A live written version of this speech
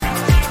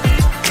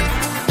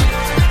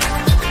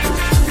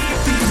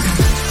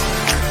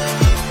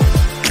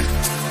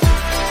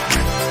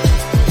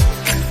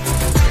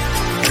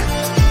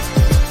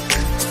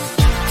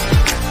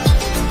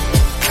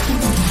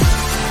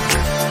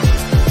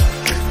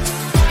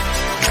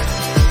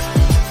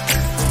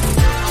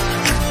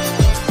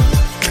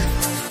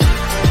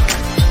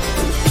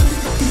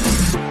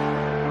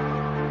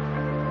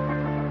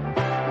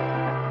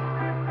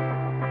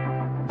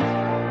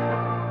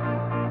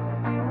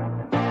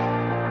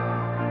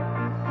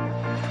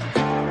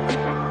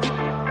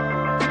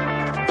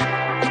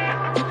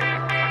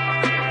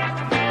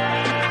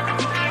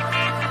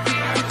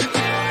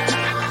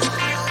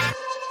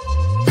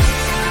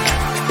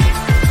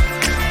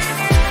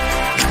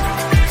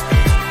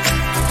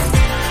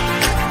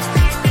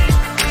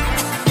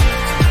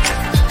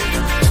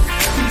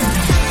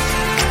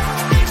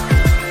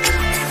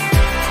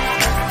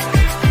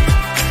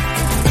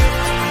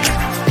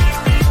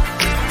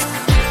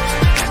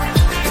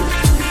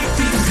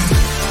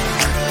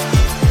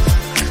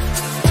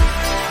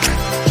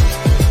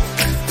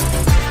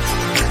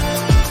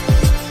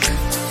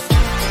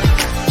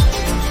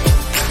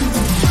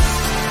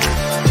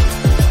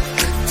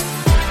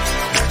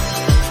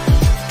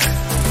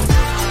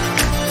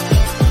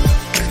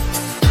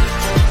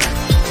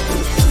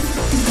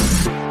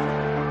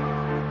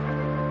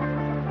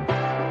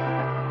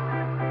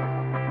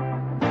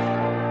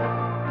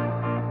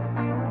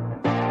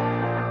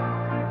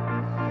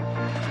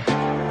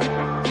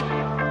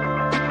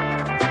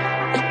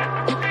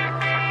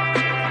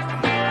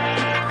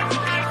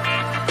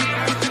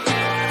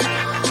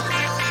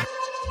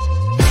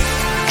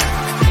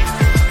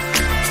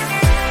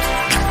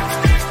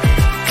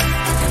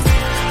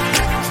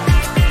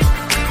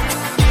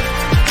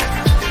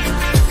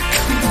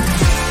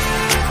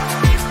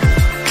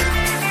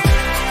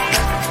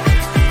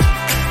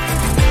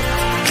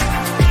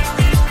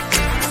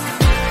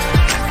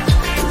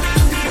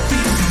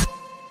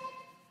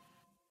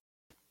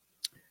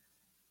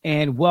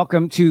And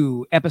welcome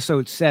to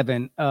episode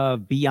 7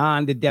 of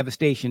Beyond the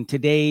Devastation.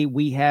 Today,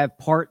 we have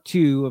part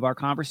 2 of our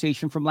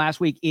conversation from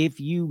last week. If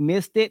you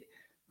missed it,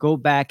 go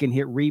back and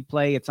hit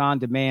replay. It's on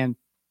demand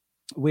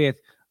with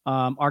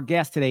our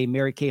guest today,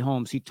 Mary Kaye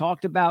Holmes. He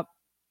talked about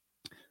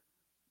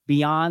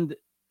beyond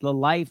the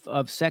life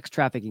of sex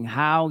trafficking,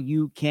 how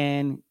you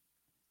can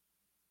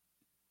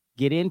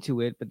get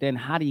into it, but then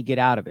how do you get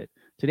out of it?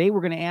 Today,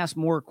 we're going to ask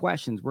more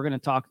questions. We're going to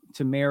talk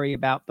to Mary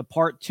about the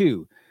part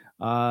 2.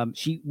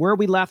 Where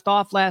we left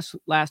off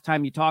last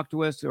time you talked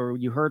to us or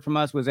you heard from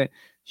us was that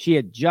she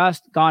had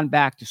just gone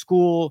back to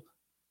school.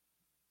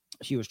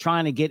 She was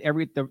trying to get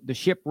the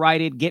ship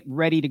righted, get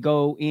ready to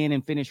go in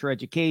and finish her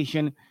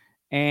education,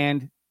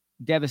 and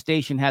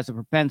devastation has a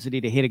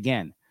propensity to hit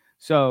again.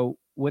 So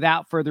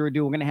without further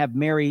ado, we're going to have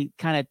Mary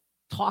kind of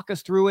talk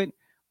us through it.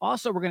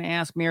 Also, we're going to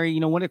ask Mary,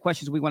 one of the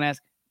questions we want to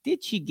ask,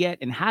 did she get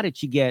and how did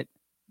she get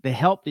the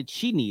help that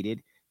she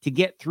needed to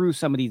get through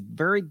some of these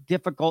very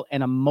difficult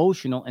and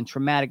emotional and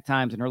traumatic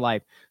times in her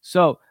life?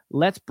 So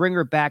let's bring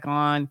her back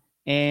on.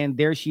 And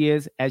there she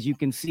is. As you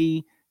can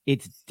see,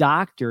 it's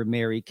Dr.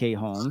 Mary Kaye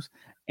Holmes.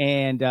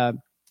 And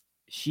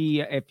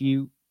if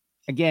you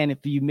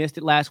missed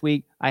it last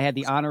week, I had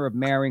the honor of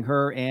marrying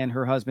her and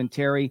her husband,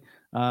 Terry.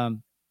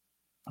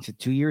 Is it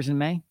 2 years in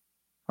May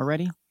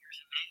already?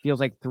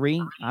 Feels like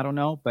 3. I don't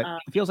know, but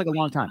it feels like a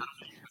long time.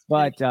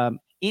 But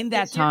in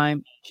that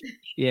time,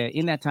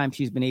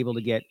 she's been able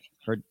to get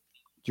her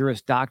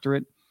Juris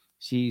Doctorate.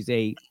 She's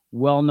a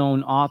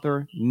well-known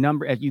author.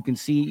 As you can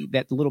see,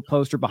 that little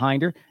poster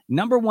behind her,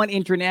 #1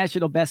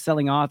 international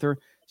best-selling author.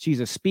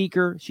 She's a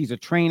speaker. She's a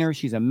trainer.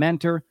 She's a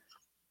mentor.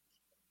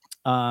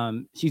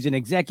 She's an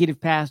executive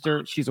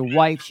pastor. She's a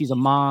wife. She's a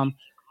mom.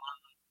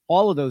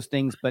 All of those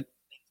things, but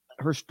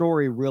her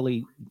story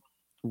really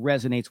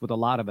resonates with a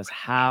lot of us.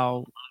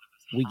 How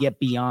we get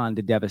beyond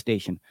the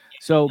devastation.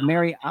 So,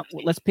 Mary,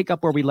 let's pick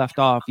up where we left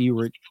off. You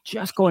were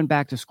just going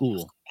back to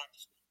school,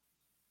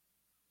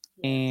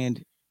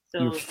 and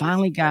you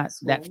finally got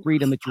that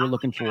freedom that you were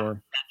looking for,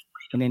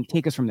 and then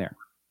take us from there.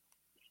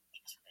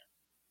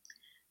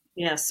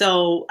 Yeah,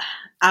 so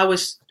I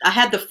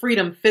had the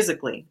freedom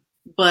physically,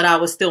 but I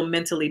was still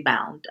mentally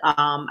bound.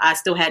 I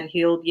still hadn't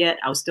healed yet.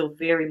 I was still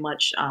very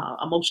much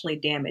emotionally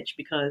damaged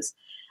because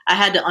I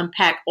had to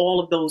unpack all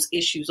of those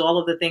issues, all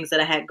of the things that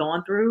I had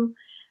gone through,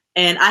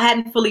 and I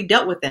hadn't fully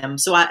dealt with them.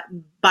 So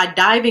by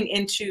diving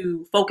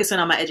into focusing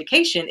on my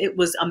education, it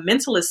was a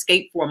mental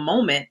escape for a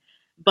moment.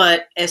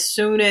 But as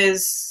soon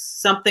as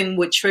something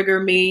would trigger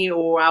me,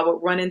 or I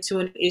would run into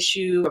an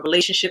issue, a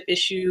relationship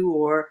issue,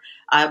 or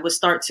I would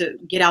start to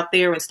get out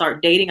there and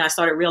start dating, I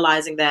started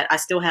realizing that I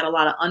still had a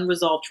lot of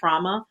unresolved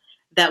trauma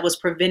that was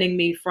preventing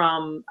me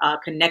from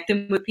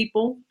connecting with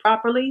people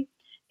properly.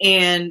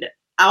 And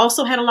I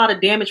also had a lot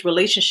of damaged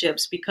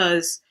relationships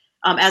because,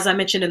 as I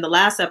mentioned in the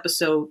last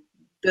episode,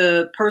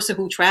 the person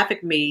who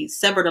trafficked me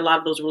severed a lot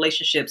of those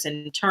relationships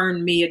and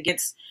turned me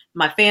against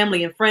my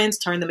family and friends,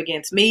 turned them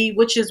against me,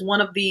 which is one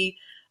of the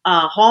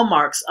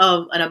hallmarks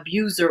of an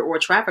abuser or a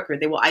trafficker.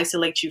 They will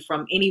isolate you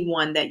from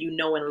anyone that you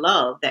know and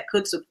love that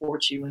could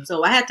support you. And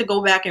so I had to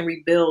go back and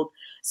rebuild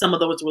some of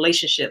those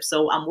relationships.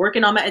 So I'm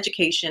working on my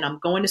education. I'm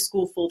going to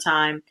school full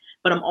time,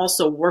 but I'm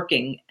also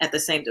working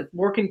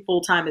working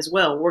full time as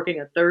well,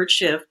 working a third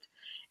shift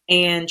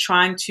and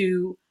trying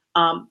to,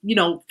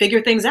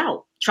 figure things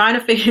out, trying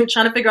to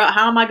figure out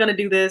how am I going to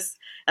do this?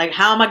 Like,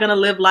 how am I going to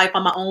live life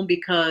on my own?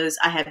 Because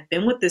I had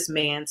been with this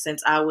man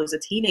since I was a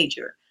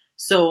teenager.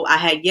 So I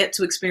had yet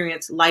to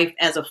experience life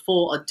as a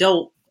full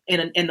adult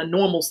in the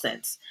normal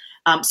sense.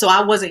 So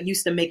I wasn't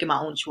used to making my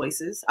own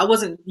choices. I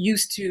wasn't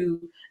used to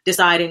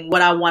deciding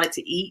what I wanted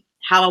to eat,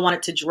 how I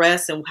wanted to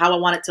dress, and how I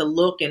wanted to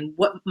look, and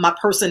what my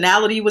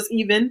personality was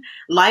even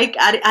like.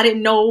 I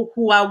didn't know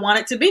who I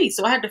wanted to be.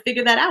 So I had to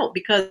figure that out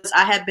because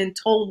I had been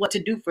told what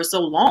to do for so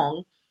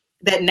long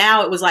that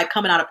now it was like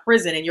coming out of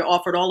prison and you're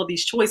offered all of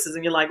these choices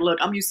and you're like, look,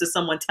 I'm used to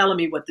someone telling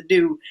me what to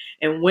do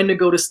and when to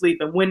go to sleep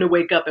and when to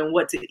wake up and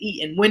what to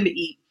eat and when to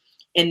eat.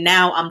 And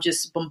now I'm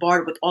just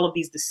bombarded with all of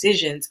these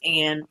decisions.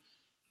 And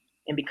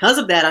because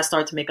of that, I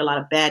started to make a lot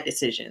of bad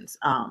decisions.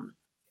 Some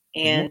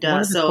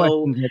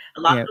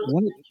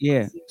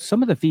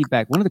of the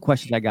feedback, one of the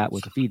questions I got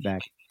was the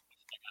feedback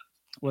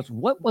was,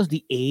 what was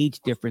the age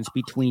difference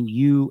between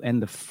you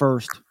and the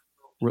first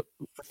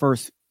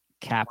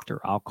captor,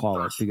 I'll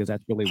call it, because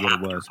that's really what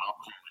it was.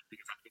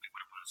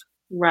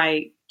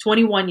 Right.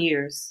 21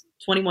 years,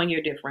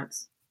 21-year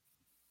difference.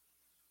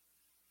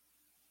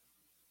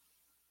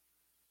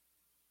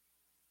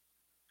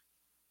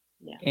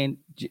 Yeah. And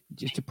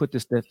just to put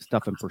this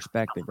stuff in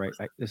perspective, right?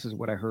 This is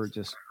what I heard.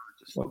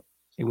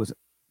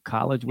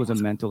 College was a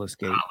mental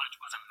escape.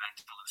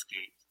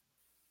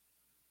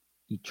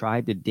 You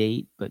tried to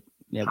date, but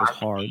it was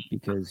hard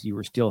because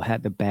you still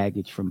had the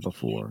baggage from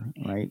before,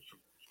 right?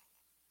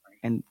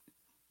 And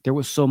there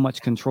was so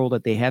much control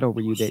that they had over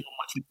you that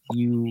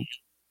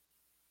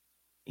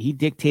he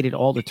dictated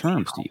all the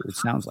terms to you, it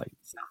sounds like.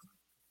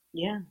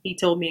 Yeah, he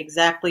told me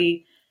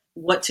exactly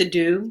what to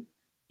do.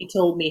 He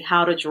told me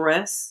how to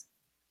dress.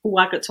 who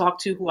I could talk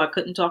to, who I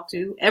couldn't talk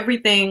to.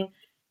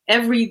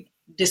 Every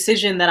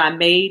decision that I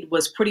made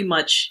was pretty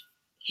much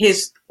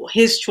his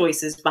his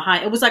choices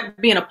behind. It was like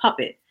being a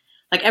puppet.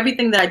 Like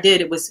everything that I did,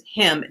 it was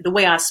him. The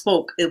way I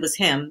spoke, it was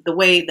him. The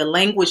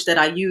language that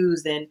I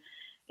used, and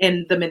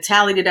the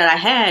mentality that I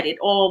had, it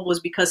all was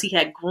because he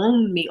had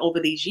groomed me over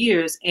these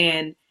years.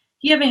 And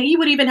he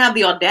would even have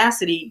the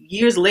audacity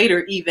years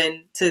later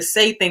even to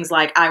say things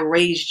like, I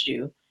raised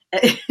you.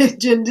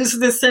 Just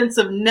the sense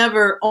of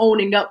never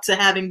owning up to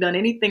having done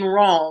anything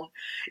wrong.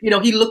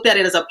 He looked at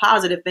it as a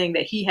positive thing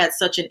that he had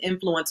such an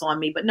influence on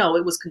me, but no,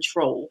 it was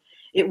control.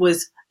 It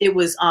was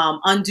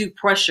undue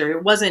pressure.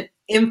 It wasn't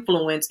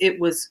influence. It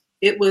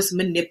was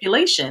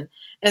manipulation.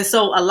 And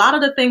so a lot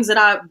of the things that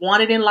I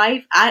wanted in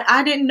life,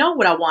 I didn't know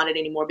what I wanted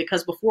anymore,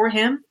 because before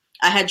him,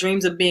 I had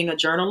dreams of being a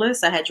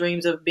journalist. I had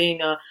dreams of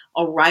being a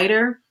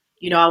writer.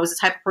 I was the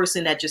type of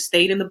person that just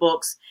stayed in the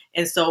books.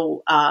 And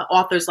so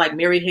authors like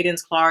Mary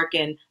Higgins Clark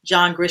and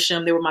John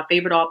Grisham, they were my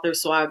favorite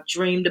authors. So I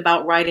dreamed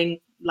about writing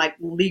like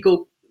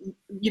legal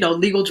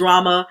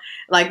drama,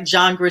 like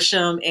John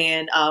Grisham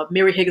and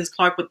Mary Higgins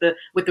Clark with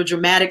the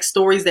dramatic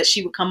stories that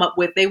she would come up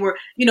with. They were,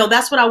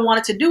 that's what I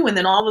wanted to do. And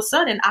then all of a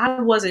sudden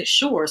I wasn't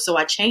sure. So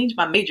I changed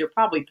my major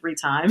probably 3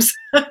 times,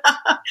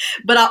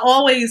 but I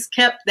always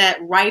kept that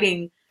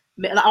writing.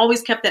 I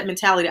always kept that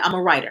mentality. I'm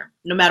a writer.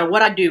 No matter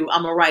what I do,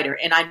 I'm a writer.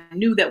 And I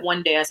knew that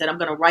one day I said, I'm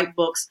going to write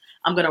books.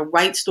 I'm going to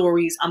write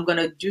stories. I'm going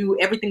to do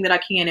everything that I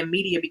can in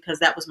media, because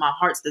that was my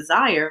heart's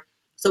desire.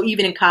 So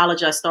even in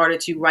college, I started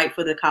to write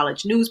for the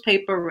college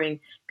newspaper and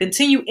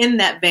continue in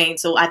that vein.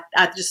 So I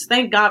just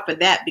thank God for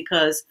that,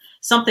 because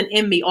something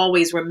in me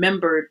always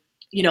remembered,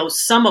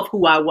 some of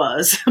who I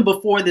was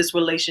before this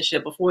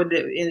relationship,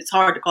 it's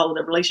hard to call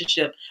it a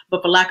relationship,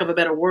 but for lack of a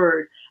better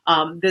word,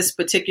 this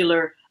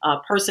particular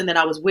person that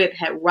I was with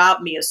had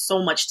robbed me of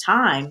so much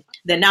time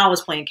that now I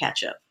was playing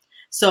catch up.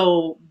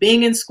 So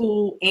being in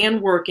school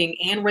and working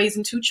and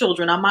raising 2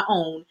 children on my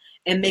own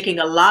and making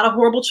a lot of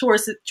horrible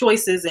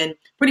choices and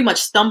pretty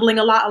much stumbling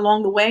a lot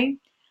along the way,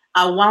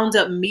 I wound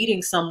up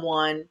meeting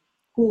someone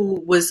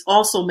who was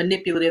also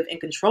manipulative and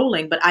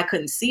controlling, but I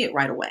couldn't see it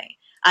right away.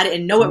 I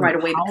didn't know it right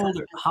away.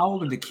 How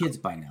old are the kids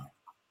by now?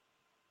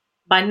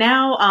 By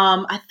now,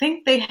 I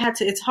think they had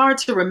to. It's hard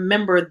to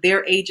remember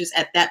their ages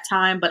at that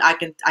time, but I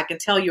can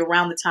tell you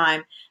around the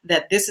time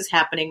that this is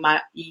happening.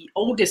 My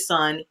oldest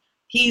son,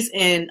 he's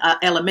in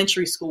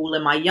elementary school,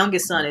 and my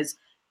youngest son is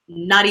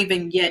not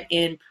even yet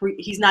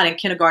he's not in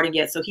kindergarten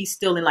yet, so he's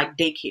still in like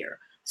daycare.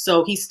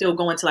 So he's still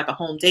going to like a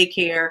home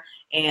daycare,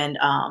 and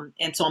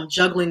so I'm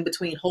juggling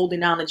between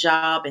holding down a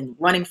job and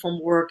running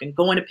from work and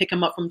going to pick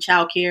him up from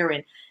childcare,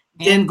 and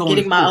then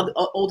getting my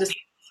oldest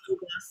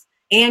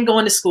and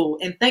going to school.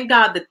 And thank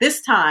God that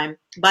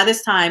by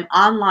this time,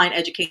 online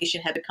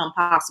education had become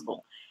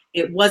possible.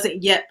 It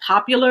wasn't yet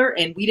popular,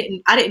 and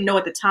I didn't know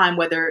at the time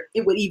whether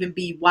it would even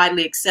be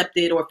widely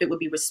accepted or if it would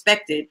be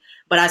respected.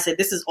 But I said,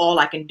 this is all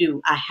I can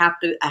do. I have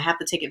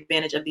to take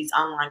advantage of these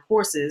online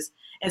courses.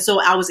 And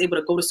so I was able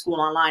to go to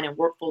school online and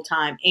work full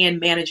time and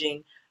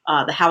managing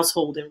the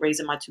household and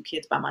raising my 2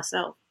 kids by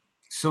myself.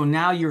 So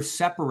now you're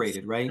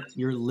separated, right?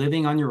 You're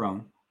living on your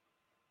own.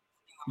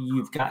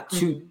 You've got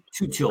two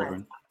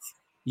children.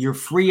 You're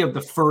free of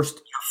the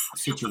first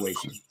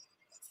situation.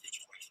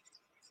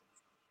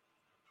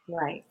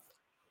 Right.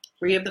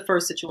 Free of the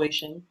first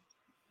situation.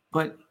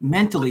 But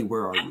mentally,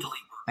 where are you?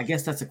 I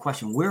guess that's a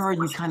question. Where are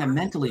you kind of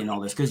mentally in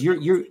all this? Because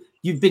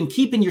you've been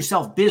keeping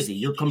yourself busy.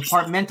 You're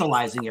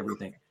compartmentalizing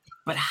everything.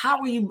 But how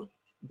are you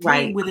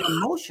dealing with it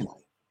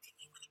emotionally?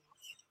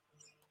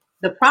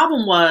 The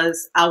problem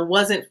was I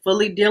wasn't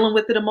fully dealing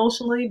with it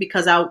emotionally,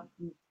 because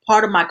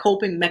part of my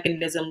coping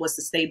mechanism was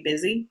to stay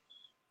busy.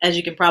 As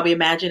you can probably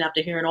imagine,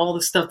 after hearing all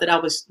the stuff that I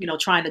was,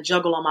 trying to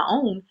juggle on my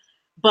own.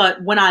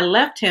 But when I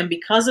left him,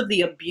 because of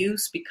the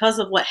abuse, because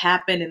of what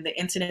happened and the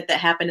incident that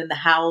happened in the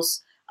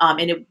house,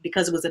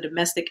 because it was a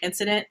domestic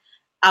incident,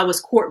 I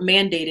was court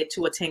mandated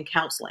to attend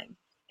counseling.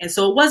 And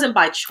so it wasn't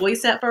by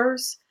choice at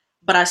first,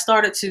 but I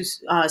started to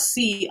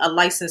see a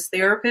licensed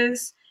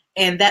therapist.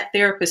 And that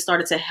therapist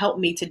started to help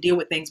me to deal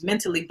with things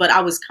mentally. But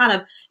I was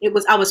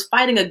I was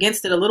fighting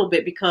against it a little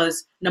bit,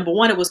 because number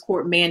one, it was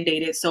court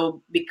mandated.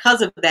 So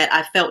because of that,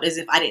 I felt as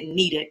if I didn't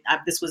need it.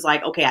 This was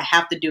like, okay, I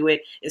have to do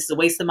it. It's a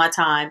waste of my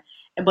time.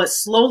 But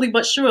slowly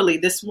but surely,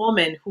 this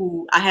woman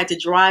who I had to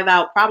drive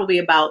out probably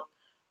about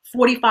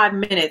 45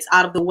 minutes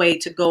out of the way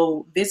to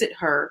go visit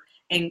her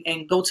and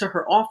go to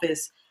her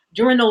office,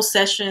 during those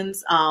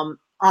sessions,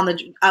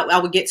 I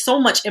would get so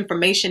much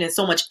information and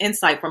so much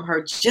insight from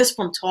her, just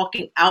from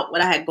talking out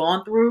what I had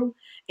gone through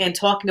and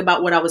talking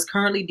about what I was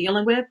currently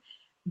dealing with.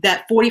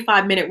 That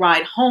 45-minute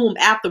ride home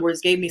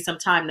afterwards gave me some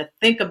time to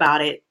think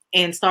about it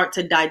and start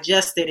to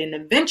digest it. And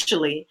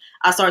eventually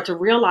I started to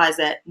realize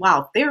that,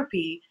 wow,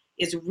 therapy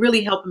is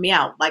really helping me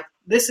out. Like,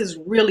 this is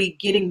really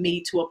getting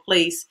me to a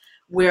place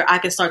where I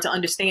can start to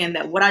understand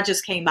that what I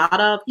just came out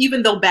of,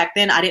 even though back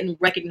then I didn't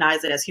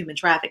recognize it as human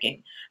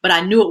trafficking, but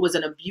I knew it was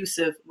an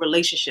abusive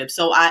relationship.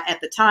 So at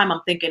the time,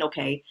 I'm thinking,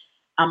 okay,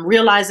 I'm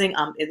realizing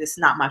it's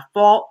not my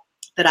fault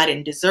that I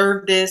didn't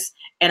deserve this.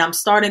 And I'm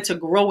starting to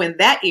grow in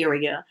that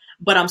area,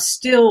 but I'm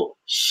still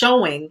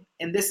showing.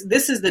 And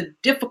this is the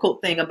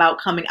difficult thing about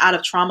coming out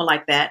of trauma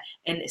like that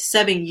and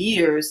 7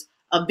 years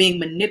of being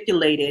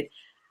manipulated.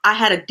 I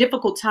had a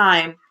difficult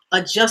time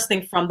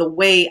adjusting from the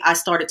way I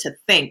started to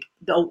think,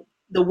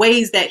 the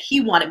ways that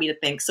he wanted me to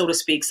think, so to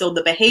speak. So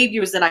the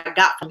behaviors that I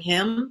got from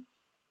him,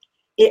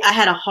 I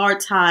had a hard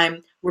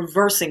time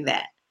reversing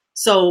that.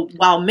 So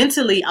while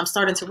mentally I'm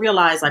starting to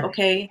realize like,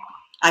 okay,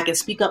 I can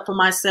speak up for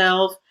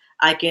myself.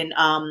 I can,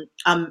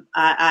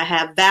 I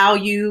have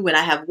value and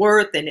I have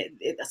worth. And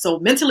so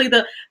mentally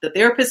the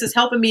therapist is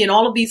helping me in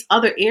all of these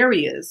other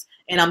areas.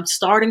 And I'm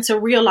starting to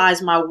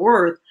realize my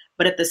worth.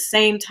 But at the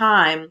same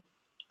time,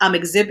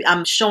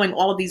 I'm showing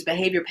all of these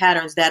behavior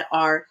patterns that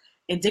are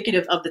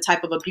indicative of the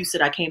type of abuse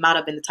that I came out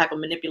of and the type of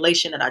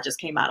manipulation that I just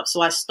came out of.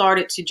 So I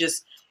started to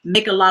just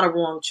make a lot of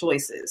wrong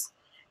choices.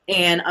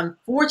 And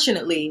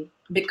unfortunately,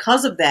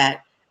 because of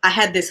that, I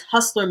had this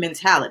hustler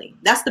mentality.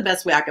 That's the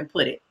best way I can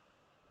put it.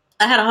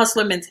 I had a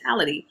hustler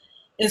mentality.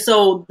 And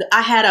so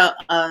I had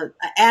a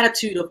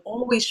attitude of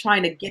always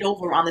trying to get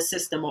over on the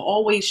system, or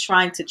always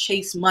trying to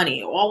chase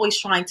money, or always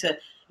trying to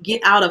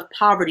get out of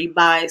poverty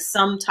by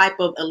some type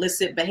of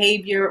illicit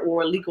behavior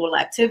or illegal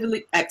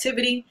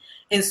activity.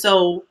 And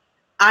so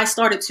I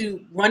started to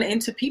run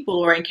into people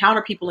or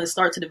encounter people and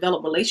start to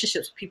develop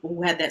relationships with people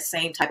who had that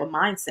same type of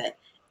mindset.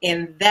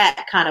 And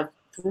that kind of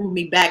threw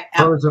me back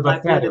out. Birds of a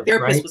feather, the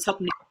therapist right? was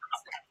helping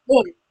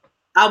me.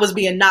 I was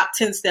being knocked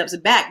 10 steps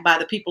back by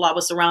the people I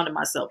was surrounding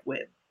myself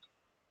with.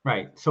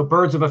 Right. So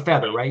birds of a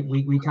feather, right?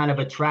 We kind of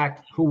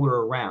attract who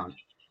we're around.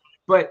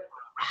 But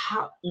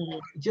how,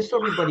 just so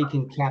everybody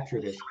can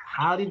capture this,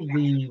 how did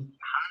we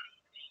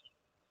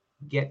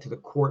get to the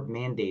court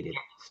mandated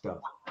stuff?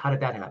 How did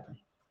that happen?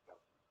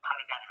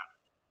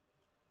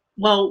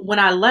 Well, when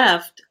I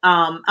left,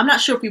 I'm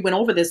not sure if we went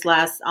over this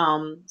last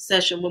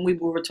session when we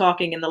were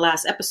talking in the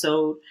last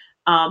episode.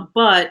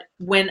 But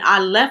when I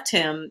left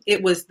him,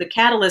 it was the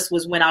catalyst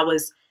was when I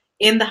was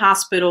in the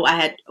hospital.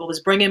 I was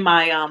bringing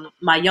my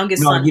my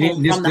youngest son you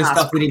home didn't. from the This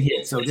hospital. stuff we didn't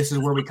hit. So this is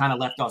where we kind of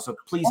left off. So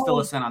please fill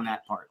us in on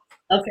that part.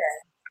 Okay.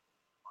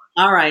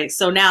 All right.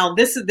 So now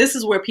this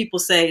is where people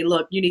say,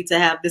 look,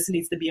 this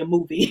needs to be a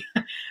movie.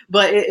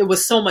 But it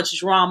was so much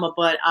drama.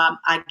 But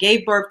I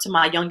gave birth to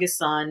my youngest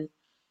son.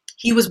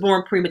 He was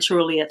born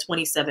prematurely at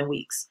 27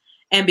 weeks.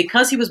 And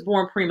because he was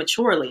born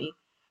prematurely,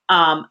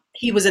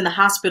 he was in the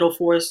hospital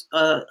for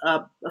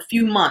a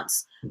few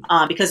months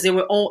because there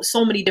were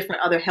so many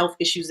different other health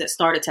issues that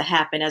started to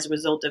happen as a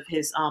result of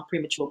his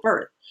premature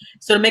birth.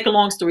 So to make a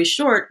long story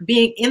short,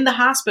 being in the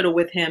hospital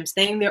with him,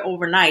 staying there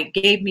overnight,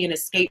 gave me an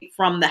escape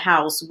from the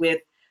house with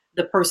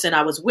the person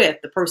I was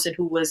with, the person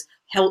who was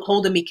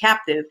holding me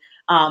captive.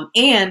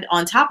 And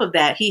on top of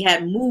that, he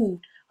had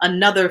moved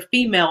another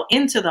female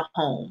into the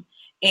home.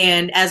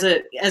 And as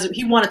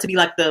he wanted to be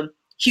like the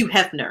Hugh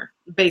Hefner,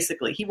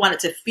 basically. He wanted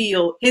to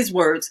feel, his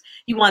words,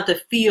 he wanted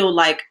to feel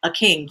like a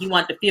king. He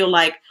wanted to feel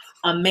like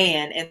a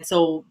man. And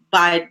so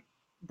by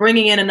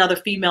bringing in another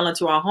female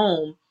into our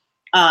home,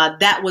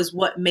 that was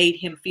what made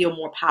him feel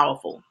more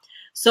powerful.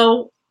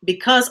 So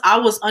because I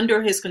was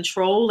under his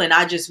control and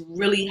I just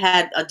really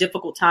had a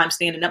difficult time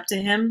standing up to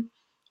him,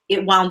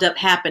 it wound up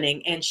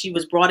happening. And she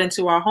was brought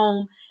into our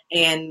home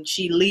and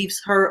she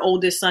leaves her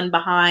oldest son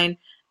behind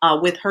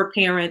with her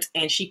parents,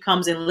 and she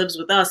comes and lives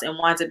with us and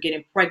winds up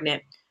getting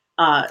pregnant.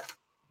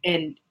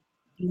 And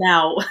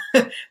now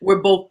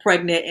we're both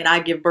pregnant and I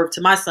give birth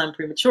to my son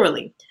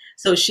prematurely.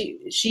 So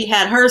she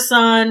had her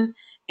son,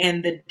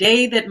 and the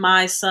day that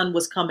my son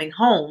was coming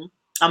home,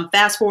 I'm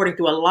fast forwarding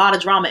through a lot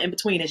of drama in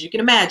between, as you can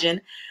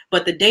imagine,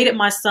 but the day that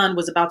my son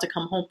was about to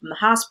come home from the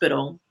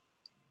hospital,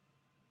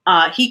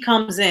 he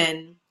comes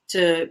in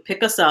to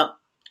pick us up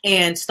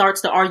and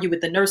starts to argue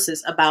with the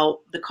nurses about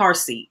the car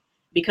seat.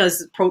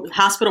 Because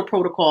hospital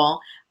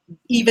protocol,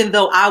 even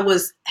though I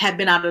had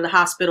been out of the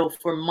hospital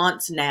for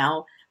months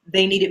now,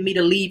 they needed me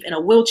to leave in a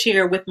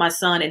wheelchair with my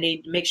son, and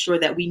they make sure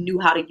that we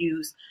knew how to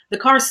use the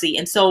car seat.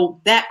 And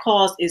so that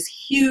caused this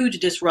huge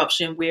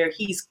disruption where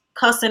he's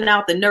cussing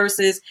out the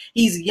nurses.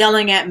 He's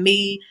yelling at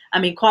me.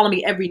 I mean, calling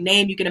me every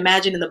name you can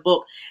imagine in the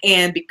book.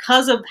 And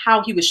because of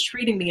how he was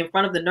treating me in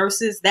front of the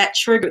nurses, that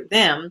triggered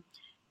them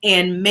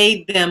and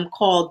made them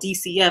call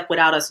DCF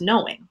without us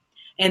knowing.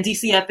 And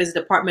DCF is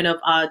Department of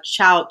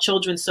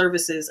Children's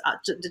Services.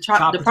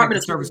 Department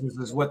of Services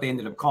is what they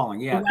ended up calling,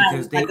 yeah,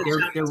 because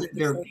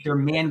they're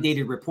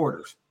mandated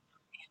reporters.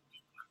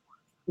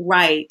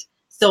 Right.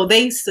 So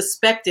they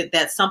suspected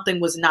that something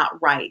was not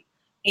right,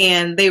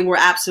 and they were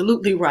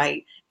absolutely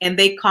right. And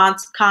they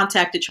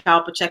contacted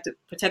Child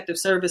Protective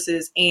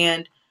Services.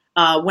 And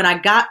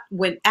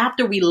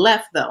after we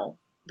left, though,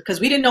 because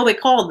we didn't know they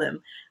called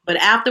them, but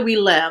after we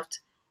left,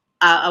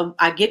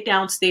 I get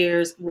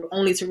downstairs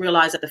only to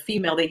realize that the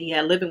female that he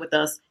had living with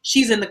us,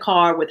 she's in the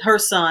car with her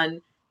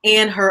son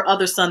and her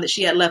other son that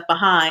she had left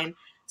behind.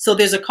 So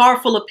there's a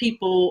car full of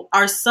people.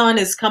 Our son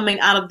is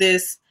coming out of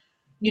this,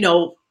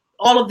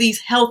 all of these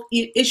health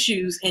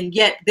issues. And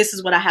yet this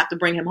is what I have to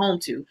bring him home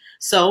to.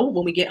 So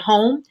when we get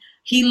home,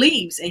 he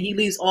leaves, and he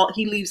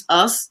leaves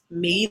us,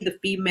 me, the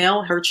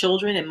female, her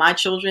children, and my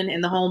children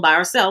in the home by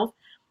herself.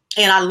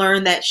 And I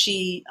learned that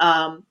she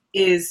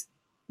is,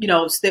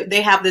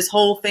 they have this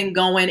whole thing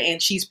going,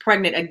 and she's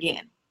pregnant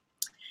again.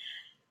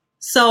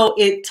 So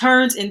it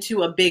turns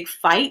into a big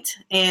fight.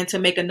 And to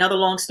make another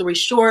long story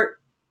short,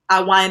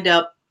 I wind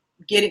up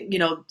getting,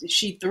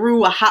 she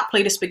threw a hot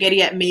plate of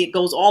spaghetti at me. It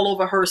goes all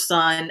over her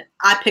son.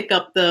 I pick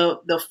up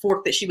the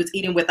fork that she was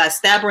eating with. I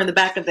stab her in the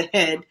back of the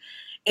head.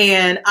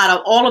 And out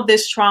of all of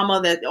this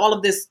trauma, all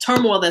of this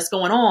turmoil that's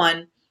going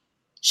on,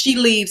 she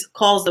leaves,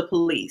 calls the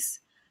police.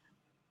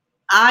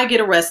 I get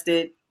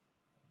arrested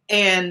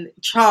and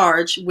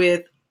charged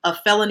with a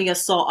felony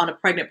assault on a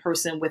pregnant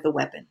person with a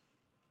weapon.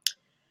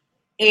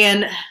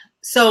 And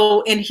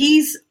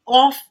he's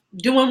off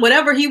doing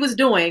whatever he was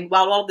doing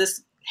while all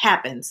this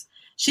happens.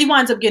 She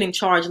winds up getting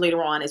charged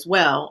later on as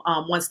well,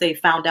 once they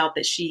found out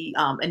that she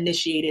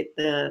initiated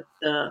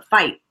the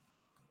fight.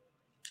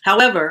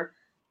 However,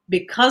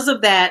 because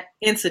of that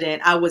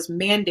incident, I was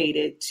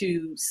mandated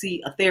to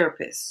see a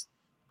therapist.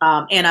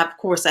 And of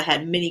course, I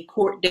had many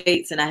court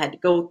dates, and I had to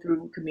go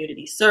through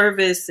community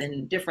service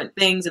and different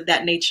things of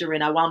that nature.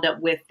 And I wound up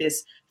with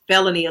this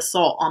felony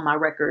assault on my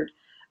record.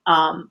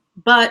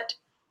 But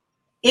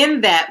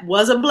in that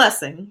was a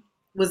blessing,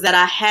 was that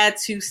I had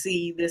to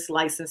see this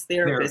licensed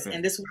therapist.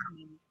 And this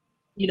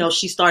woman,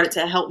 she started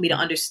to help me to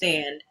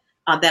understand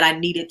that I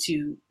needed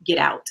to get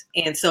out.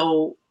 And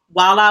so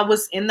while I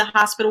was in the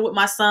hospital with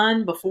my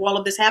son, before all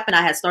of this happened,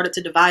 I had started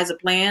to devise a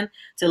plan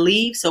to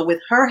leave. So with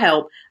her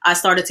help, I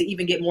started to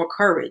even get more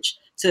courage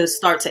to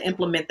start to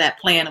implement that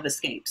plan of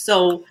escape.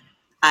 So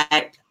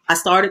I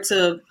started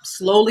to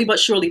slowly but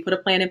surely put a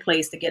plan in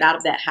place to get out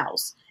of that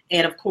house.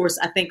 And of course,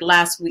 I think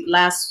last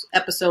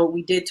episode,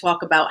 we did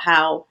talk about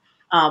how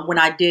when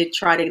I did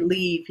try to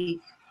leave, he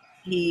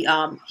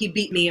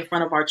beat me in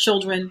front of our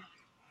children,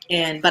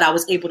 but I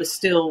was able to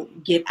still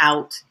get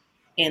out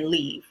and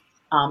leave.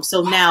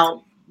 So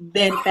now,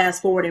 then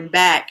fast forwarding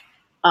back,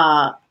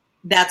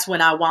 that's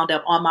when I wound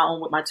up on my own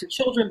with my two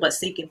children, but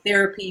seeking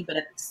therapy,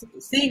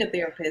 seeing a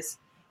therapist.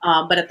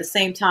 But at the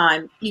same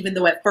time, even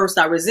though at first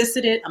I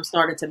resisted it, I'm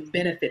starting to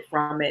benefit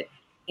from it.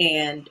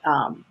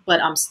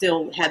 But I'm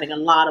still having a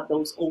lot of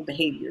those old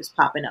behaviors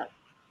popping up.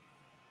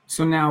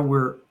 So now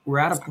we're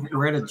at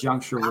a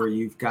juncture where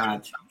you've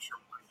got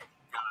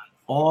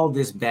all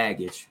this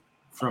baggage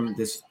from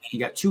this. You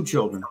got two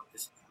children.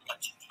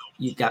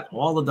 You've got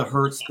all of the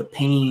hurts, the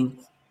pain,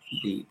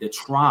 the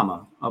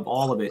trauma of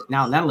all of it.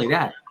 Now, not only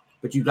that,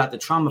 but you got the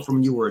trauma from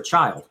when you were a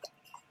child.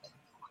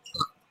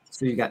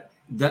 So you got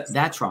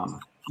that trauma.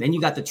 Then you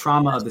got the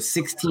trauma of the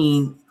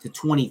 16 to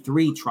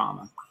 23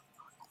 trauma.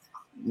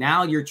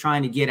 Now you're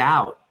trying to get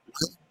out.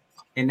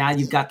 And now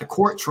you've got the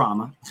court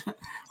trauma,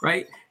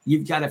 right?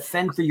 You've got to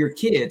fend for your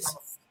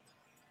kids.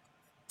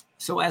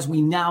 So as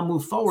we now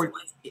move forward,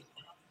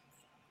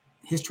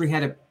 history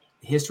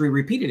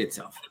repeated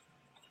itself,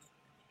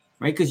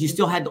 right? Because you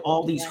still had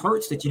all these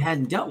hurts that you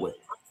hadn't dealt with.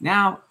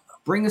 Now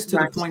bring us to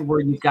the point where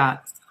you've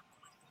got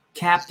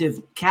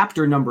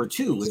captor number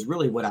two is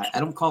really what I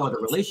don't call it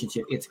a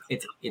relationship.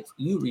 It's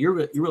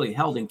you're really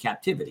held in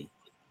captivity.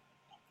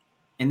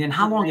 And then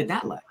how long did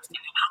that last?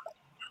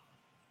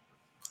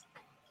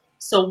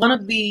 So one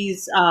of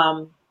these,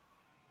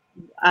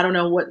 I don't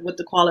know what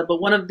to call it,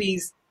 but one of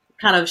these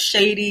kind of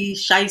shady,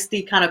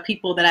 shisty kind of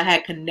people that I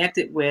had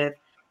connected with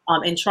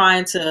in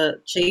trying to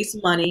chase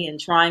money and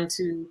trying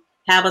to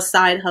have a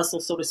side hustle,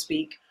 so to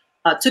speak,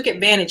 took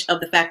advantage of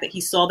the fact that he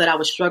saw that I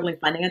was struggling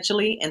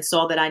financially and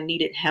saw that I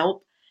needed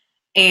help.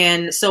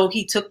 And so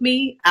he took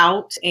me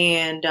out,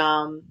 and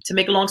to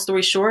make a long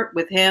story short,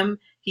 with him,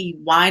 he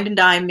wined and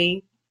dined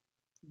me,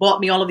 bought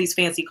me all of these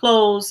fancy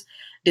clothes,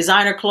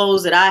 designer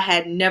clothes that I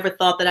had never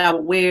thought that I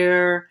would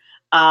wear.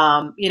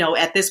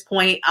 At this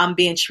point, I'm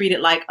being treated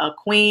like a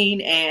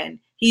queen, and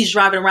he's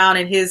driving around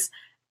in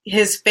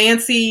his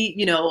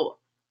fancy,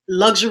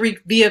 luxury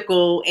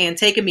vehicle and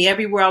taking me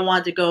everywhere I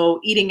wanted to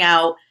go, eating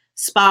out,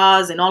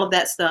 spas and all of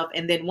that stuff.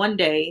 And then one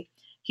day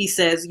he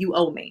says, "You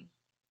owe me."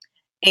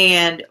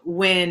 And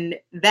when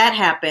that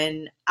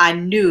happened, I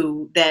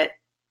knew that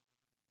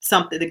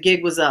the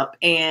gig was up,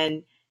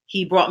 and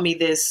he brought me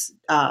this,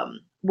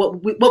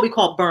 what we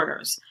call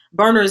burners.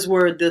 Burners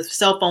were the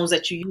cell phones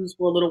that you use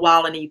for a little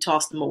while and then you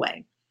toss them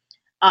away,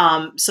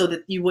 so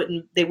that they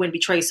wouldn't be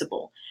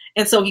traceable.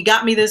 And so he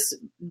got me this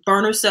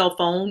burner cell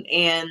phone,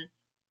 and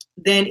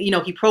then,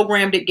 he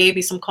programmed it, gave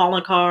me some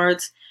calling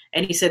cards,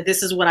 and he said,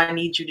 "This is what I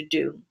need you to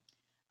do.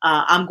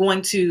 I'm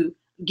going to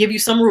give you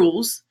some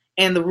rules."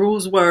 And the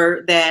rules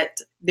were that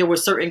there were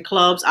certain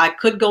clubs I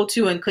could go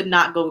to and could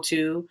not go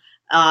to.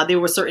 There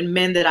were certain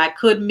men that I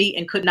could meet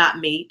and could not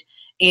meet.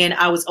 And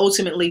I was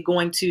ultimately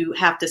going to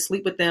have to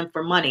sleep with them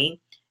for money.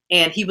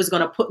 And he was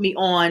going to put me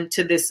on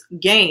to this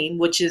game,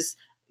 which is,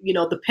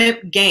 the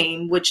pimp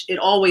game, which it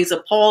always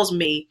appalls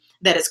me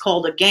that it's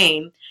called a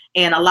game.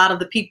 And a lot of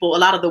the people, a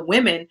lot of the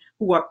women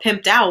who are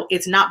pimped out,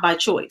 it's not by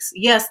choice.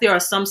 Yes, there are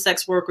some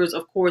sex workers,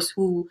 of course,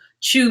 who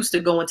choose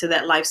to go into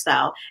that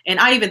lifestyle. And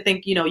I even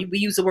think, we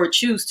use the word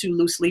choose too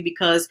loosely,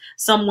 because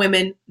some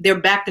women, they're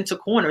backed into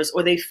corners,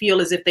 or they feel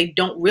as if they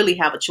don't really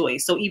have a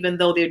choice. So even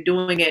though they're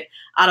doing it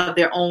out of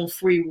their own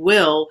free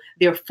will,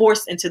 they're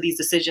forced into these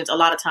decisions a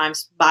lot of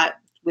times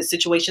with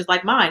situations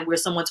like mine, where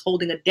someone's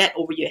holding a debt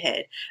over your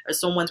head, or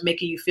someone's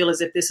making you feel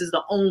as if this is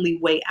the only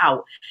way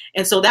out.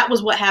 And so that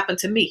was what happened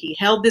to me. He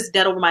held this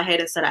debt over my head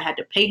and said I had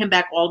to pay him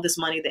back all of this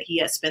money that he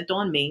had spent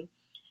on me.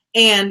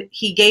 And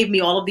he gave me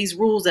all of these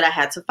rules that I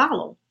had to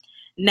follow.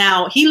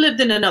 Now, he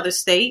lived in another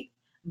state,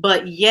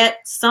 but yet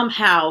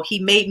somehow he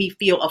made me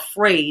feel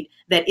afraid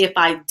that if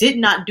I did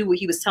not do what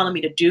he was telling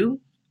me to do,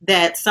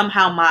 that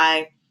somehow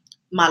my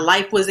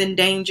life was in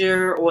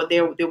danger, or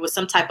there was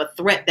some type of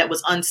threat that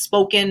was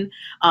unspoken.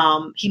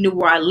 He knew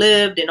where I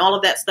lived and all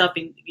of that stuff.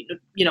 And,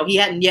 he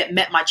hadn't yet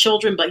met my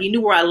children, but he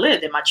knew where I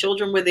lived and my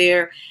children were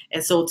there.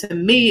 And so to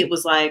me, it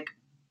was like,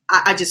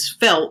 I just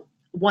felt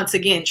once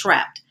again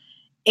trapped.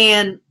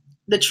 And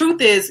the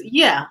truth is,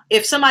 yeah,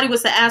 if somebody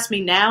was to ask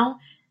me now,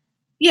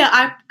 yeah,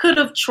 I could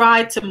have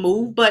tried to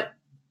move, but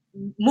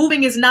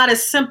moving is not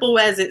as simple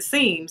as it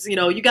seems.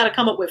 You got to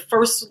come up with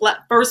first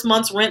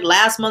month's rent,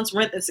 last month's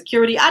rent, and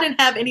security. I didn't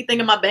have anything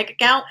in my bank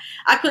account.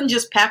 I couldn't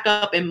just pack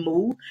up and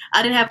move.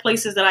 I didn't have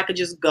places that I could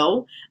just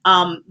go.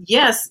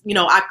 Yes,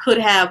 I could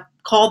have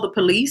called the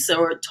police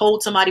or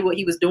told somebody what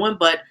he was doing,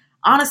 but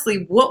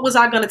honestly, what was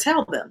I going to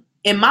tell them?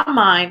 In my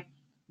mind,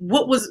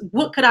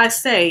 what could I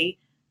say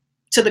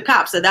to the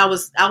cops that I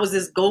was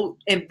this gold,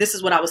 and this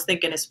is what I was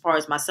thinking as far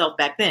as myself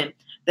back then,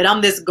 that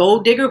I'm this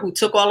gold digger who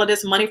took all of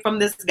this money from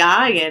this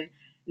guy, and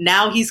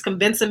now he's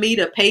convincing me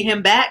to pay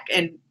him back.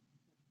 And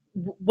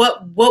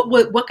what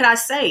could I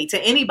say to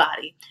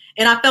anybody?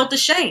 And I felt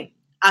ashamed.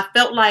 I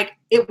felt like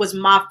it was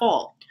my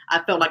fault.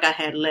 I felt like I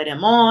had led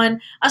him on.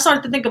 I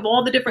started to think of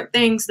all the different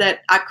things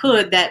that I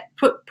could that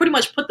pretty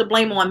much put the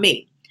blame on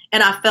me,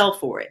 and I fell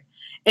for it.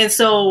 And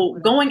so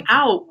going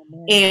out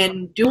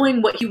and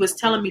doing what he was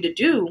telling me to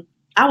do,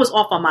 I was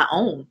off on my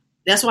own.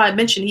 That's why I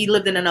mentioned he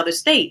lived in another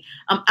state.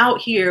 I'm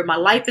out here. My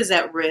life is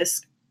at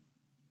risk.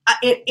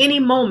 At any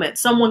moment,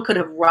 someone could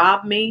have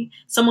robbed me.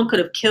 Someone could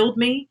have killed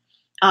me.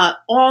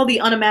 All the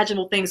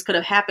unimaginable things could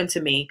have happened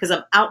to me because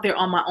I'm out there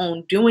on my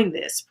own doing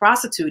this,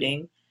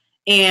 prostituting,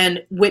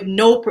 and with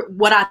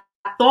what I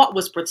thought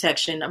was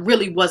protection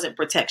really wasn't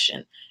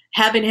protection.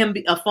 Having him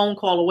be a phone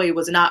call away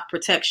was not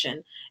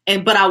protection.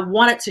 But I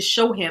wanted to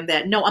show him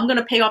that, no, I'm going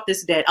to pay off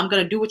this debt. I'm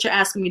going to do what you're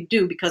asking me to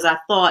do, because I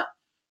thought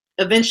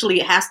eventually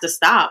it has to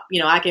stop.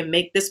 I can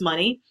make this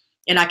money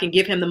and I can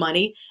give him the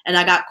money. And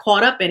I got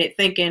caught up in it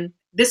thinking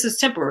this is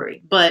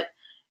temporary. But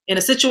in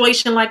a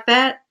situation like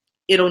that,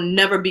 it'll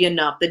never be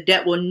enough. The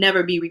debt will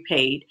never be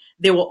repaid.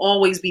 There will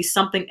always be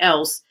something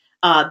else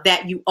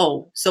that you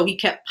owe. So he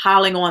kept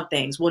piling on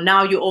things. Well,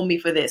 now you owe me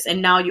for this,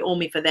 and now you owe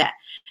me for that.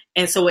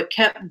 And so it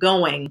kept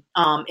going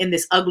in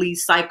this ugly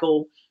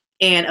cycle.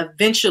 And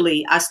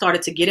eventually I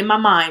started to get in my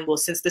mind, well,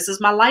 since this is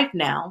my life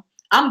now,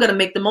 I'm going to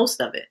make the most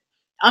of it.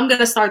 I'm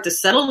going to start to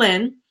settle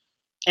in,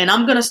 and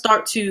I'm going to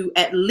start to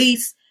at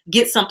least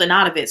get something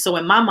out of it. So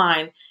in my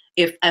mind,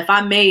 if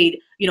I made,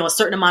 a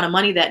certain amount of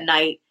money that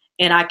night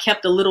and I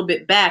kept a little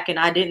bit back and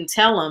I didn't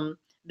tell him,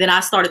 then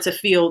I started to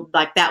feel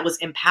like that was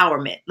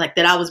empowerment, like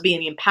that I was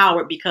being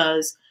empowered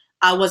because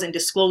I wasn't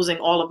disclosing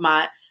all of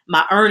my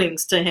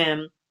earnings to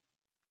him.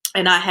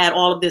 And I had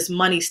all of this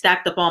money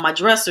stacked up on my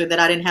dresser that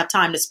I didn't have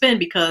time to spend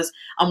because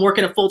I'm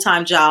working a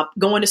full-time job,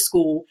 going to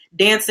school,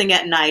 dancing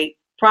at night,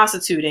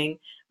 prostituting,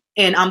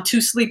 and I'm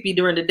too sleepy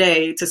during the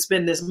day to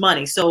spend this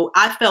money. So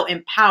I felt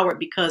empowered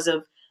because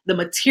of the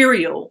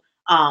material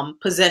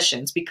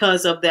possessions,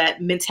 because of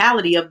that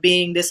mentality of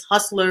being this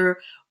hustler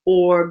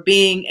or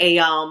being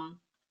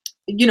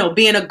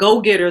being a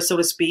go-getter, so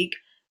to speak.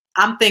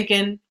 I'm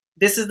thinking,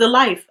 this is the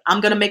life. I'm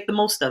going to make the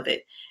most of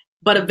it.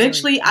 But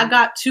eventually I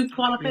got too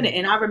caught up in it.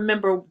 And I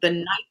remember the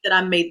night that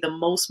I made the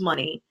most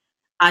money,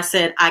 I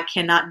said, I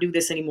cannot do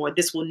this anymore.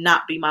 This will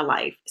not be my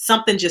life.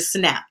 Something just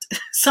snapped.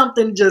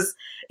 Something just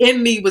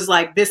in me was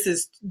like,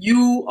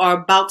 you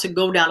are about to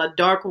go down a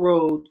dark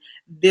road.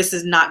 This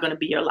is not going to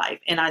be your life.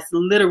 And I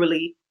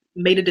literally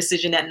made a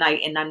decision that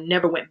night and I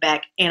never went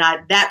back. And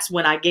that's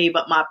when I gave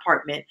up my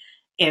apartment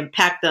and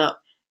packed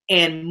up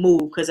and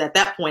moved, because at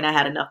that point I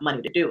had enough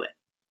money to do it.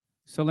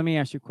 So let me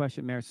ask you a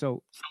question, Mary.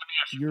 So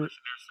you're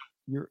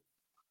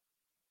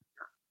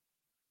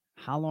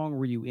how long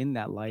were you in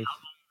that life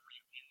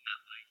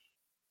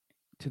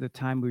to the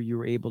time where you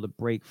were able to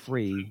break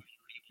free?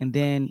 And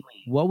then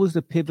what was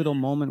the pivotal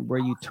moment where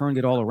you turned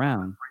it all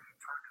around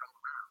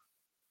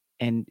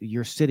and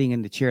you're sitting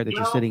in the chair that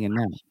you're sitting in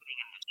now?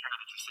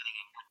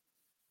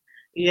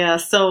 Yeah.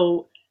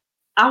 So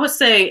I would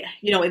say,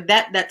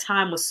 that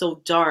time was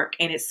so dark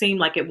and it seemed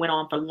like it went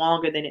on for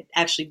longer than it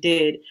actually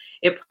did.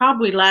 It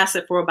probably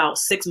lasted for about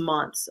 6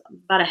 months,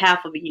 about a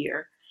half of a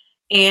year.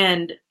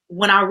 And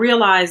when I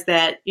realized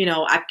that,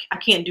 I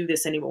can't do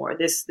this anymore.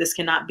 This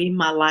cannot be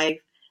my life.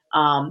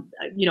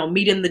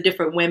 meeting the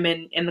different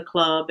women in the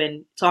club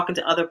and talking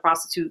to other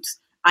prostitutes,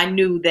 I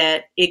knew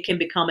that it can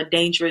become a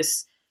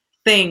dangerous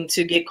thing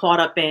to get caught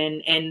up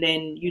in. And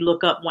then you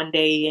look up one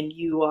day and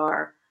you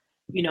are,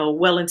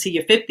 well into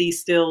your 50s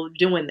still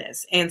doing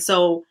this. And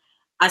so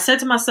I said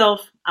to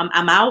myself,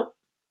 I'm out.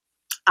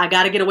 I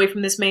got to get away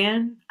from this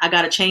man. I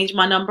got to change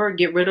my number,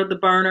 get rid of the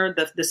burner,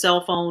 the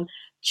cell phone,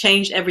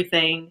 change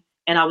everything.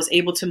 And I was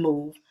able to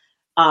move.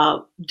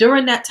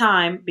 During that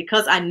time,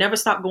 because I never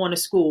stopped going to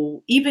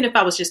school, even if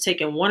I was just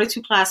taking 1 or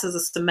 2 classes a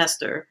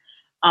semester,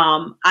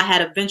 I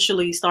had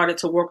eventually started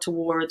to work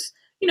towards,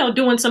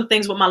 doing some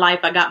things with my life.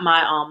 I got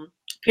my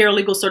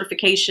paralegal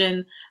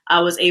certification. I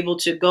was able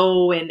to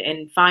go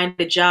and find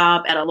a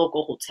job at a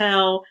local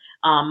hotel.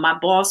 My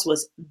boss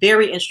was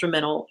very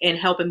instrumental in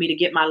helping me to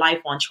get my life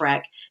on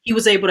track. He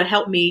was able to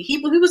help me. He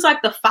was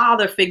like the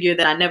father figure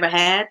that I never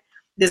had.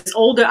 This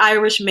older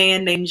Irish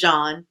man named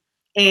John.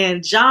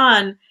 And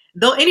John,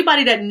 though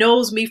anybody that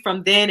knows me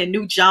from then and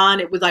knew John,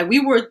 it was like we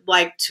were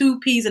like 2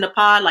 peas in a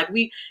pod. Like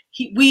we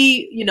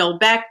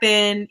back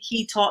then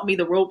he taught me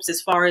the ropes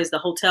as far as the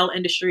hotel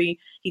industry.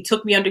 He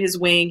took me under his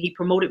wing. He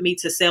promoted me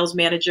to sales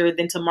manager,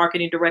 then to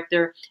marketing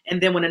director.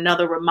 And then when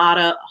another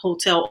Ramada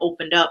hotel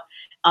opened up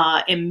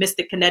in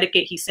Mystic,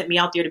 Connecticut, he sent me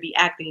out there to be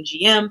acting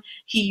GM.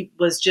 He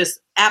was just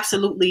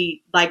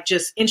absolutely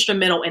just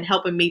instrumental in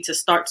helping me to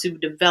start to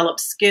develop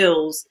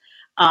skills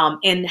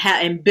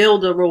and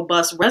build a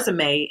robust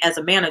resume as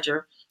a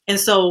manager. And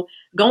so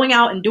going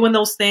out and doing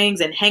those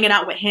things and hanging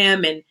out with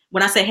him. And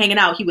when I say hanging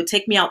out, he would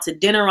take me out to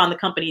dinner on the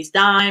company's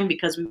dime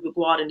because we would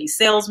go out in these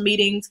sales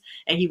meetings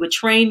and he would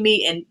train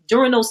me. And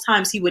during those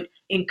times, he would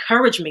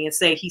encourage me and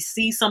say, he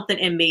sees something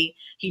in me.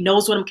 He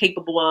knows what I'm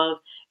capable of.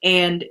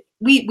 And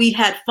we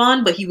had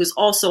fun, but he was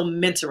also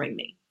mentoring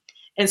me.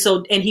 And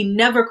he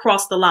never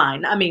crossed the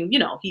line. I mean,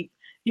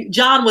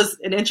 John was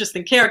an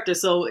interesting character.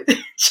 So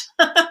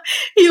when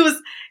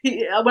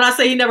I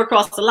say he never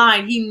crossed the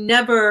line, he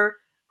never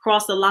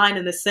crossed the line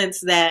in the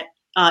sense that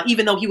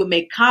even though he would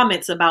make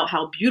comments about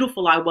how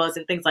beautiful I was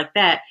and things like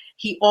that,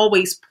 he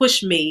always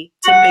pushed me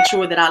to make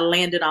sure that I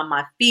landed on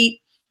my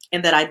feet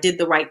and that I did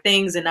the right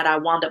things and that I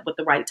wound up with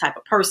the right type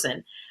of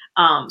person.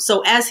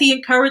 So as he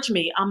encouraged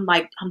me, I'm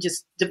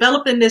just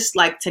developing this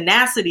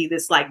tenacity,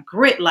 this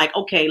grit,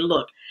 okay,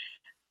 look,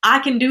 I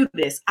can do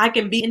this. I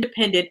can be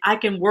independent. I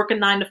can work a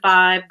 9 to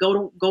 5,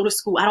 go to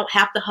school. I don't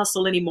have to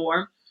hustle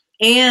anymore.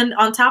 And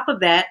on top of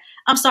that,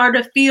 I'm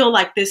starting to feel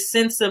this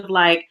sense of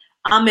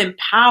I'm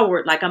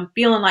empowered. I'm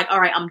feeling all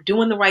right, I'm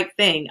doing the right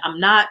thing. I'm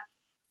not,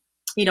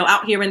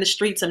 out here in the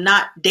streets. I'm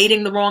not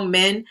dating the wrong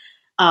men.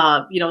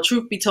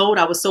 Truth be told,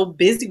 I was so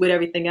busy with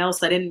everything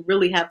else. I didn't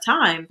really have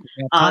time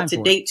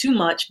to date too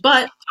much,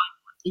 but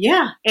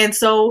yeah. And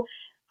so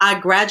I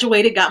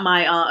graduated, got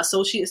my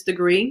associate's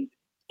degree.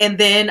 And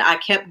then I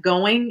kept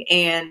going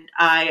and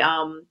I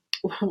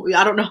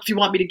don't know if you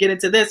want me to get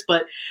into this,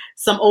 but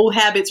some old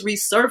habits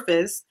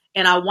resurfaced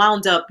and I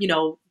wound up,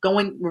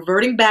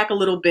 reverting back a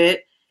little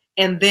bit.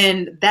 And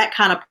then that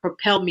kind of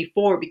propelled me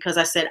forward because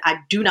I said, I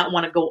do not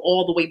want to go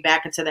all the way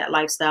back into that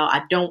lifestyle.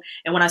 I don't.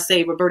 And when I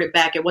say reverted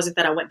back, it wasn't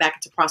that I went back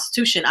into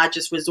prostitution. I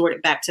just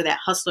resorted back to that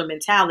hustler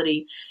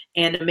mentality.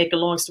 And to make a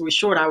long story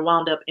short, I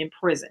wound up in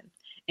prison.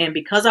 And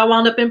because I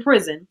wound up in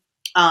prison,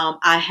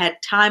 I had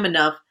time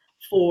enough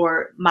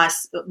for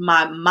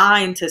my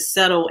mind to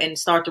settle and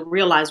start to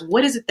realize,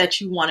 what is it that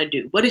you want to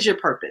do? What is your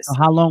purpose? So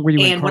how long were you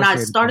incarcerated? And when I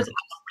started,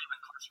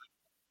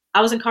 I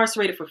was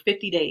incarcerated for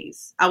 50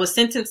 days. I was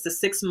sentenced to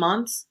 6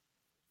 months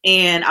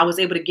and I was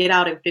able to get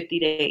out in 50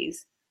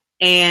 days.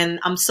 And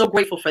I'm so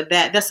grateful for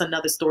that. That's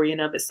another story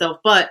in of itself.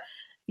 But,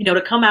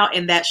 to come out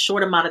in that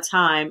short amount of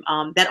time,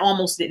 that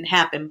almost didn't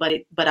happen,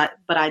 but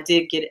I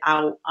did get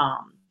out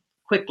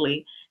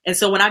quickly. And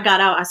so when I got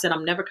out, I said,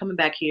 I'm never coming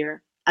back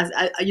here.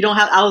 I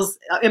was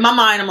in my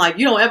mind, I'm like,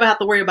 you don't ever have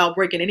to worry about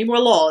breaking any more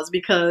laws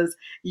because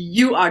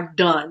you are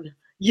done.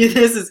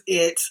 This is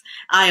it.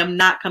 I am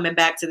not coming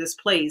back to this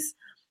place.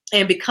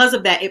 And because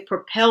of that, it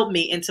propelled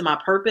me into my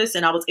purpose.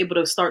 And I was able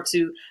to start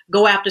to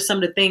go after some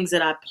of the things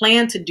that I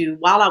planned to do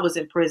while I was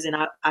in prison.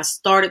 I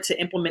started to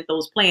implement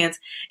those plans.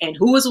 And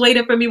who was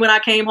waiting for me when I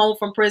came home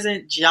from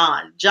prison?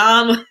 John.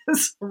 John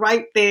was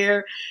right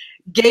there,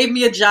 gave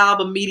me a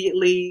job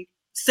immediately,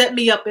 set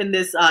me up in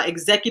this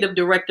executive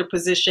director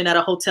position at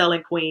a hotel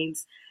in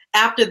Queens.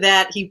 After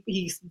that,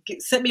 he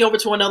sent me over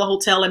to another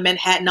hotel in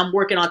Manhattan. I'm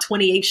working on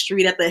 28th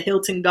Street at the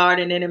Hilton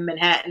Garden Inn in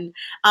Manhattan.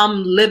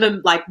 I'm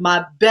living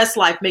my best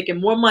life,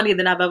 making more money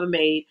than I've ever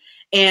made.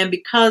 And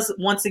because,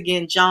 once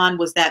again, John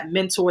was that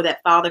mentor,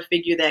 that father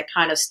figure that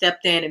kind of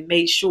stepped in and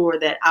made sure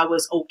that I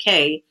was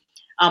okay,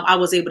 I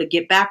was able to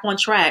get back on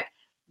track,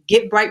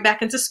 get right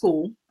back into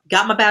school,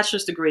 got my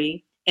bachelor's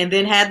degree, and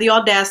then had the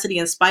audacity,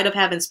 in spite of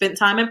having spent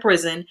time in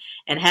prison,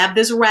 and have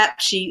this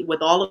rap sheet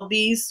with all of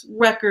these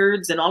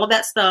records and all of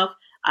that stuff.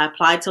 I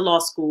applied to law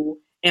school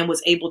and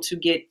was able to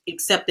get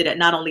accepted at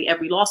not only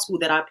every law school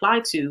that I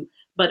applied to,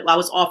 but I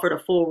was offered a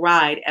full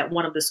ride at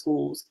one of the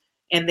schools.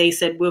 And they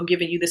said, we're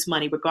giving you this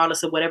money,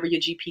 regardless of whatever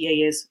your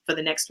GPA is for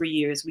the next 3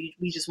 years. We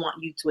just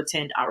want you to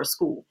attend our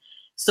school.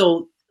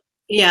 So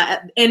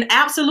Yeah, and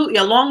absolutely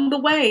along the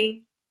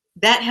way,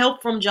 that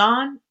help from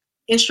John,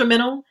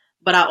 instrumental,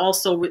 but I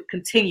also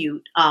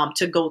continued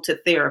to go to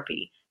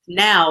therapy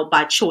now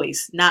by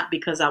choice, not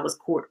because I was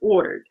court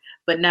ordered,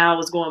 but now I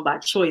was going by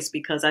choice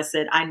because I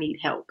said I need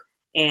help,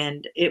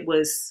 and it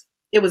was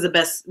the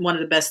best, one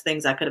of the best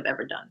things I could have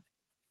ever done.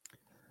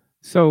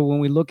 So when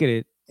we look at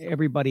it,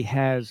 everybody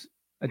has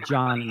a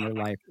John in their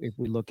life. If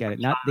we look at it,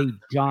 not the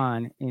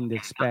John in the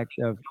spect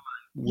of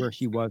where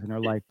she was in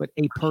her life, but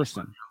a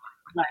person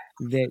Right.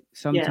 that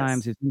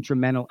sometimes Yes. is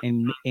instrumental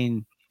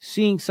in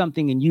seeing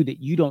something in you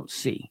that you don't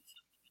see,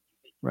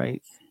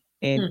 right?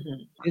 And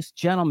Hmm. this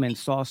gentleman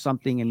saw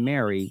something in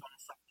Mary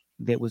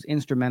that was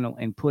instrumental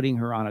in putting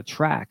her on a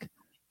track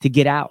to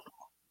get out,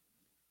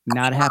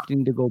 not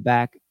having to go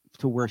back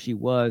to where she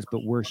was,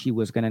 but where she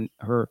was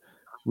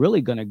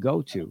really gonna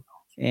go to.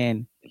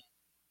 And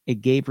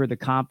it gave her the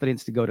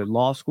confidence to go to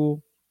law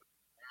school,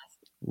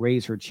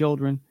 raise her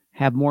children,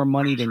 have more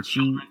money than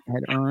she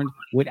had earned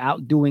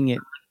without doing it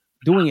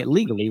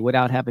legally,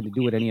 without having to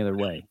do it any other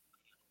way.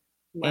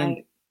 And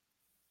Right.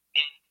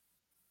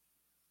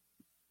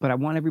 but I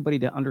want everybody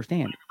to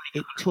understand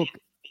it took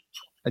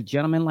a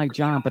gentleman like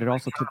John, but it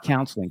also took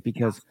counseling,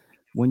 because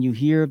when you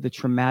hear the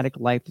traumatic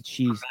life that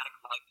she's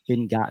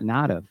been gotten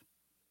out of,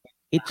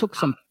 it took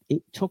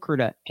her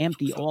to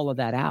empty all of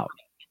that out,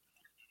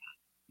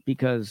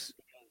 because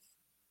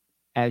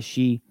as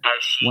she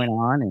went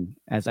on, and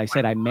as I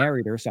said, I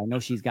married her, so I know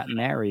she's gotten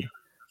married,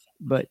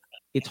 but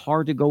it's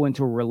hard to go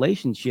into a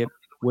relationship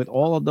with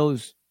all of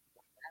those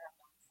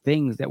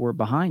things that were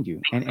behind you,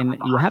 and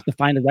you have to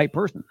find the right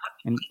person.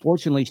 And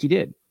fortunately, she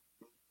did.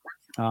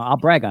 I'll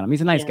brag on him.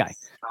 He's a nice guy.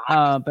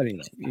 Yes. But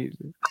anyway,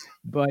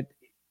 but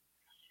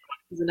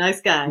He's a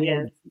nice guy.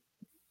 you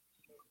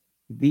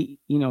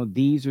know, Yes.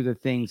 these are the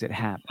things that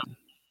happen.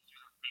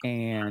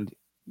 And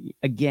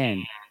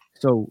again,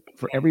 so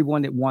for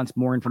everyone that wants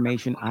more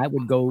information, I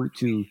would go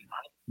to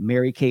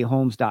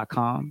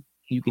marykayholmes.com.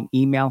 You can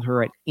email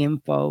her at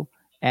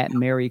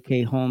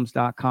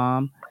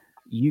info@marykayholmes.com.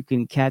 You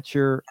can catch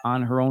her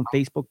on her own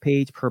Facebook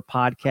page, her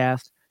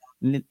podcast.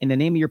 And the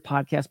name of your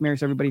podcast, Mary,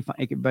 so everybody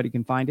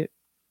can find it.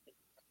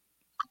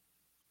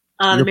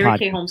 The Your Mary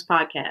Kaye podcast. Holmes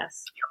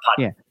podcast.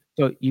 Yeah.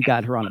 So you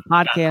got her on a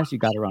podcast, you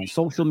got her on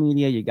social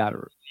media, you got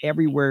her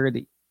everywhere.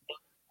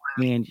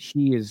 And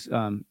she is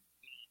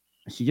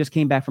she just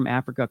came back from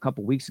Africa a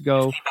couple weeks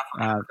ago.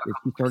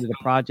 She started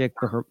a project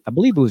for her. I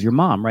believe it was your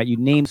mom, right? You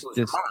named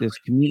this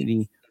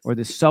community, or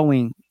this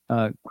sewing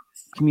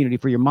community,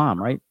 for your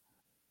mom, right?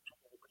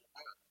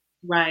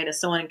 Right. A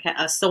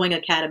sewing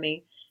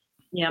academy.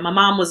 Yeah, my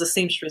mom was a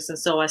seamstress, and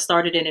so I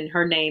started it in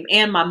her name,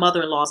 and my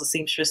mother-in-law is a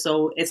seamstress,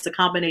 so it's a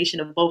combination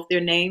of both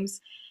their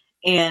names.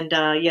 And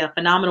yeah,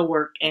 phenomenal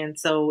work. And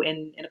so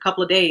in a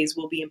couple of days,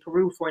 we'll be in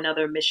Peru for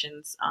another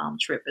missions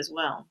trip as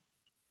well.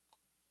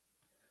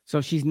 So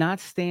she's not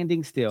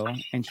standing still,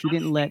 and she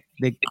didn't let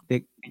the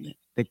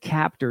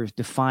captors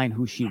define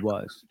who she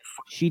was.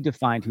 She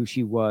defined who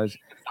she was,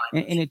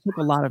 and it took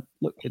a lot of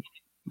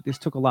this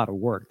took a lot of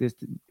work.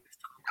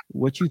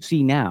 What you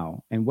see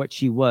now and what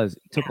she was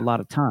took a lot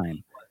of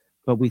time,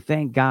 but we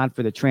thank God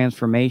for the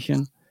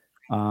transformation,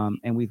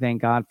 and we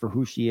thank God for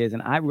who she is.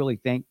 And I'm really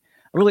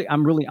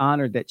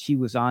honored that she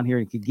was on here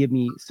and could give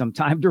me some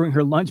time during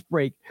her lunch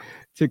break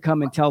to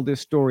come and tell this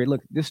story.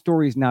 Look, this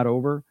story is not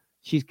over.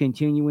 She's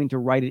continuing to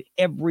write it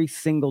every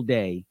single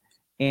day.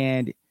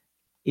 And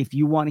if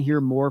you want to hear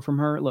more from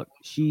her, look,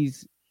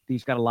 she's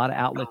got a lot of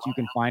outlets you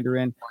can find her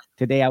in.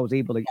 Today I was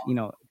able to,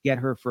 get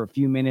her for a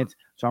few minutes.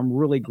 So I'm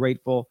really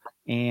grateful,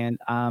 and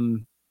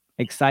I'm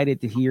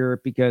excited to hear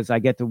it, because I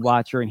get to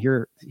watch her and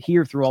hear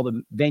through all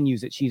the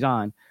venues that she's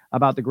on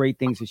about the great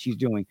things that she's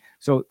doing.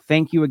 So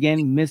thank you again,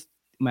 I'm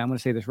going to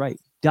say this right,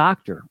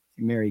 Dr.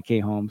 Mary Kaye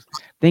Holmes.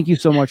 Thank you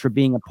so much for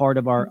being a part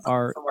of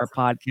our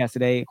podcast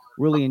today.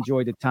 Really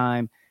enjoyed the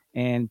time,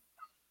 and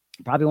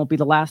probably won't be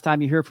the last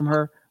time you hear from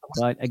her.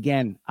 But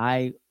again,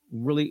 I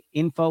really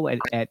info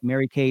at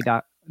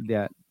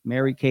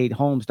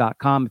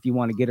marykayholmes.com if you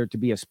want to get her to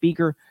be a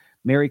speaker.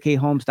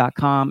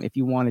 marykayholmes.com if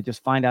you want to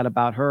just find out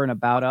about her and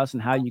about us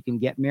and how you can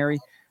get Mary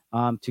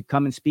to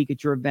come and speak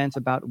at your events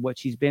about what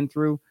she's been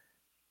through.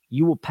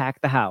 You will pack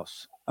the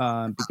house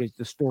because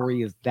the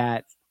story is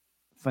that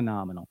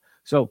phenomenal.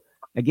 So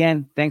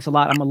again, thanks a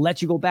lot. I'm gonna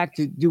let you go back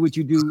to do what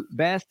you do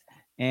best.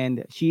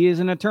 And she is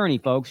an attorney,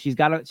 folks. She's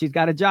got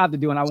a job to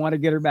do, and I want to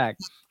get her back.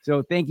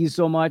 So thank you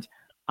so much.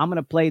 I'm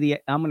gonna play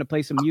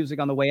some music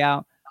on the way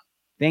out.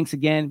 Thanks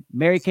again.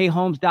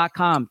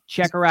 marykayholmes.com.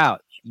 Check her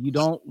out. You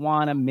don't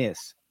want to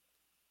miss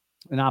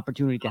an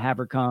opportunity to have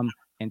her come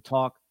and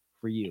talk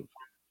for you.